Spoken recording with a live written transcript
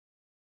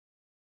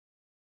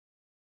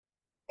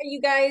You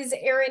guys,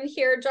 Erin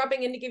here,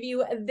 dropping in to give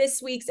you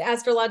this week's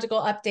astrological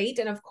update.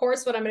 And of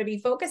course, what I'm going to be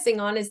focusing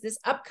on is this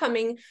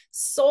upcoming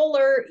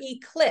solar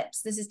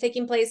eclipse. This is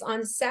taking place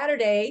on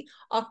Saturday,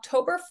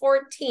 October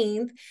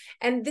 14th,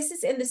 and this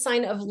is in the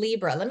sign of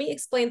Libra. Let me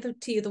explain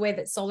to you the way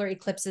that solar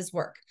eclipses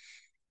work.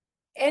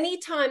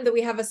 Anytime that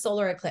we have a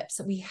solar eclipse,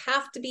 we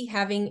have to be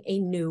having a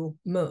new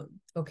moon.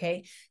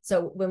 Okay.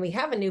 So when we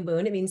have a new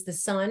moon, it means the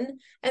sun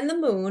and the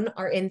moon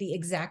are in the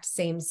exact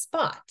same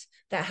spot.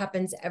 That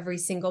happens every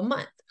single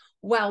month.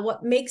 Well,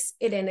 what makes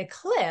it an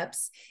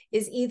eclipse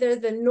is either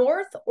the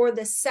north or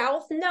the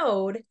south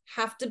node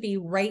have to be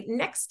right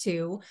next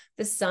to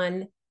the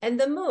sun and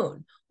the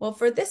moon. Well,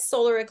 for this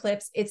solar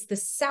eclipse, it's the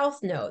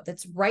south node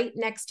that's right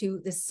next to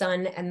the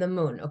sun and the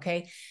moon,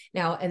 okay?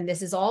 Now, and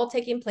this is all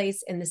taking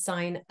place in the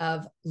sign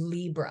of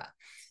Libra.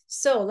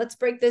 So let's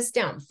break this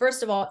down.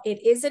 First of all,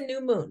 it is a new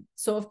moon.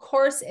 So of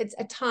course, it's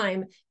a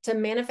time to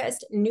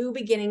manifest new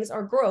beginnings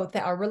or growth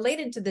that are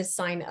related to this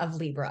sign of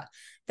Libra.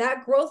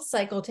 That growth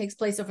cycle takes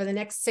place over the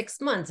next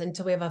 6 months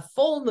until we have a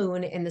full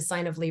moon in the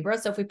sign of Libra.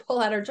 So if we pull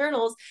out our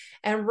journals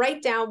and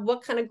write down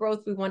what kind of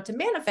growth we want to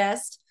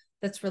manifest,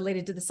 that's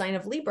related to the sign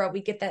of Libra,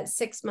 we get that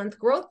 6-month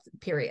growth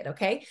period,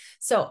 okay?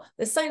 So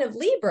the sign of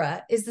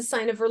Libra is the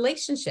sign of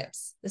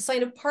relationships, the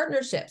sign of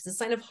partnerships, the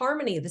sign of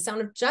harmony, the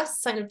sign of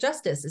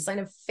justice, the sign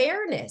of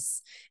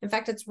fairness. In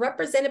fact, it's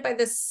represented by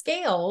the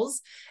scales,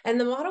 and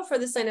the motto for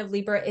the sign of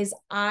Libra is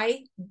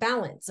I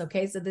balance,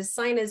 okay? So this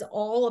sign is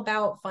all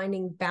about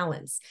finding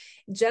balance.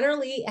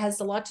 Generally, it has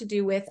a lot to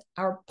do with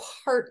our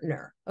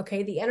partner,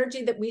 okay? The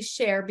energy that we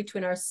share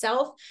between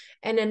ourselves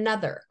and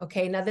another,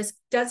 okay? Now, this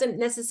doesn't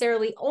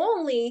necessarily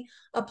only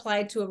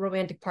apply to a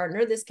romantic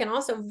partner. This can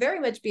also very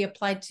much be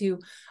applied to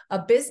a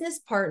business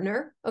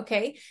partner,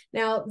 okay?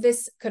 Now,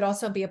 this could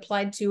also be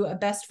applied to a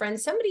best friend,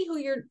 somebody who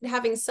you're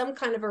having some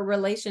kind of a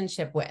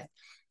relationship with.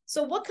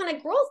 So what kind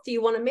of growth do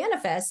you want to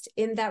manifest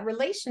in that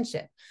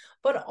relationship?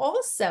 But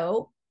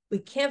also, we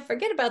can't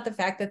forget about the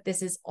fact that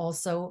this is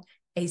also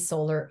a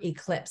solar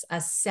eclipse, a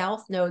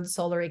south node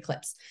solar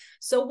eclipse.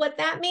 So what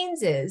that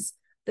means is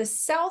the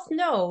south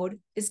node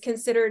is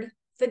considered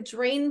the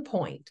drain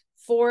point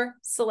for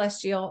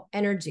celestial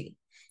energy.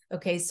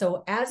 Okay,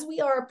 so as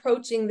we are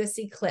approaching this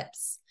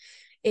eclipse,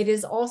 it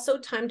is also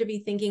time to be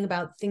thinking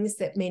about things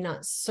that may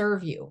not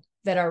serve you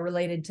that are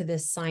related to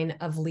this sign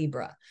of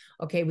Libra.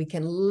 Okay, we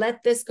can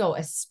let this go,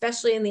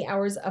 especially in the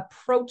hours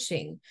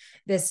approaching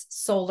this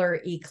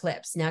solar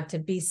eclipse. Now, to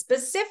be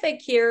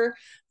specific here,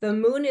 the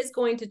moon is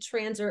going to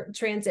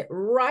transit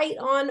right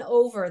on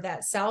over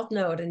that south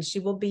node, and she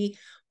will be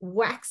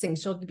waxing.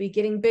 She'll be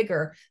getting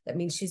bigger. That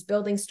means she's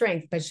building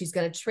strength, but she's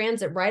going to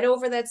transit right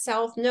over that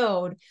south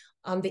node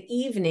on the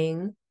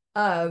evening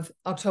of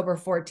October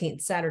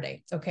 14th,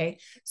 Saturday. Okay,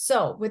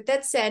 so with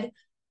that said,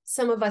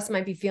 some of us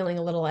might be feeling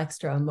a little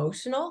extra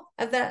emotional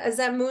as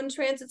that moon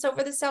transits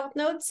over the south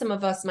node. Some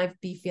of us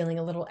might be feeling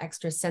a little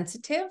extra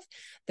sensitive.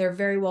 There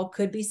very well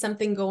could be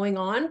something going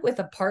on with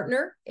a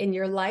partner in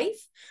your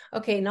life.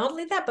 Okay, not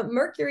only that, but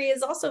Mercury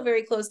is also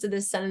very close to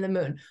the sun and the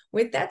moon.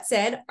 With that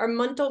said, our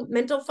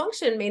mental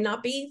function may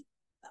not be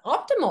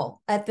optimal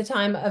at the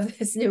time of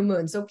this new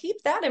moon. So keep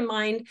that in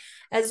mind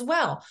as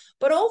well.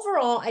 But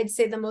overall, I'd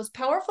say the most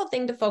powerful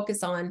thing to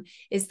focus on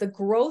is the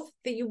growth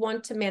that you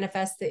want to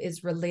manifest that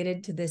is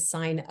related to this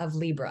sign of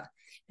Libra.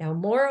 Now,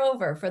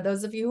 moreover, for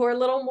those of you who are a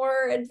little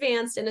more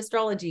advanced in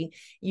astrology,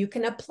 you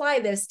can apply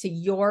this to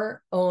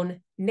your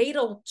own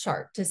natal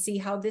chart to see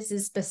how this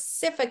is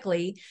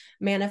specifically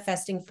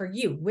manifesting for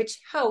you. Which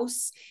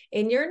house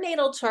in your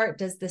natal chart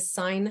does the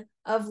sign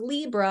of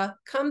Libra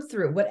come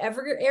through?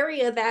 Whatever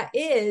area that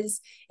is,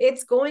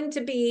 there's going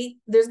to be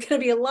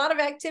a lot of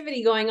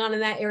activity going on in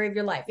that area of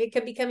your life. It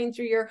could be coming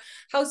through your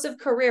house of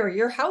career,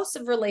 your house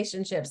of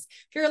relationships.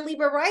 If you're a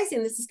Libra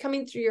rising, this is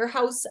coming through your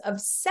house of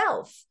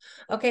self.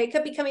 Okay, it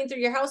could be coming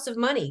through your house of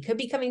money, it could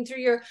be coming through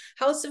your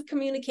house of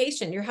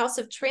communication, your house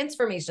of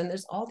transformation.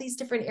 There's all these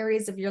different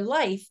areas of your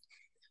life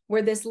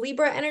where this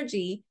Libra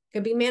energy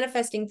could be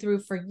manifesting through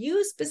for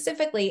you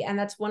specifically. And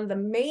that's one of the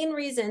main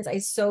reasons I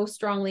so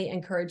strongly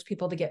encourage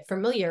people to get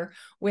familiar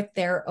with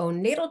their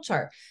own natal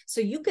chart. So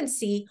you can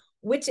see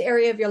which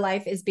area of your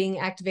life is being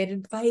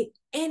activated by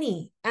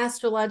any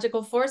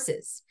astrological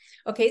forces.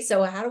 Okay,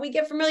 so how do we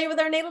get familiar with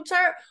our natal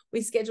chart?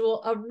 We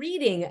schedule a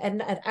reading,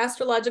 an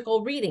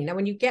astrological reading. Now,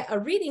 when you get a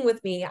reading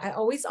with me, I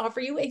always offer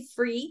you a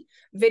free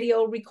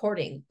video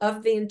recording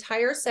of the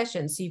entire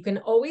session. So you can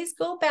always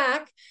go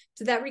back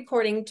to that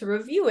recording to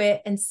review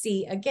it and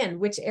see, again,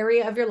 which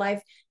area of your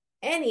life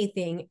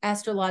anything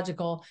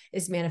astrological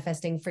is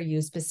manifesting for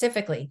you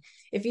specifically.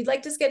 If you'd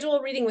like to schedule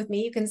a reading with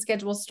me, you can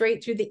schedule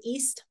straight through the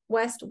East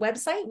West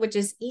website, which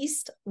is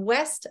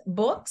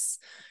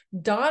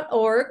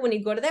eastwestbooks.org. When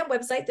you go to that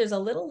website, there's a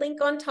little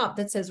link on top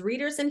that says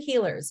Readers and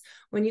Healers.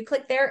 When you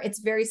click there, it's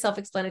very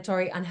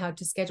self-explanatory on how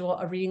to schedule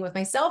a reading with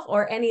myself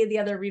or any of the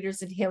other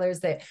readers and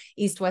healers that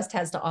East West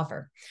has to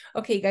offer.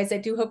 Okay, guys, I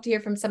do hope to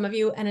hear from some of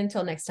you. And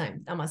until next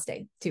time,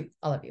 namaste to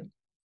all of you.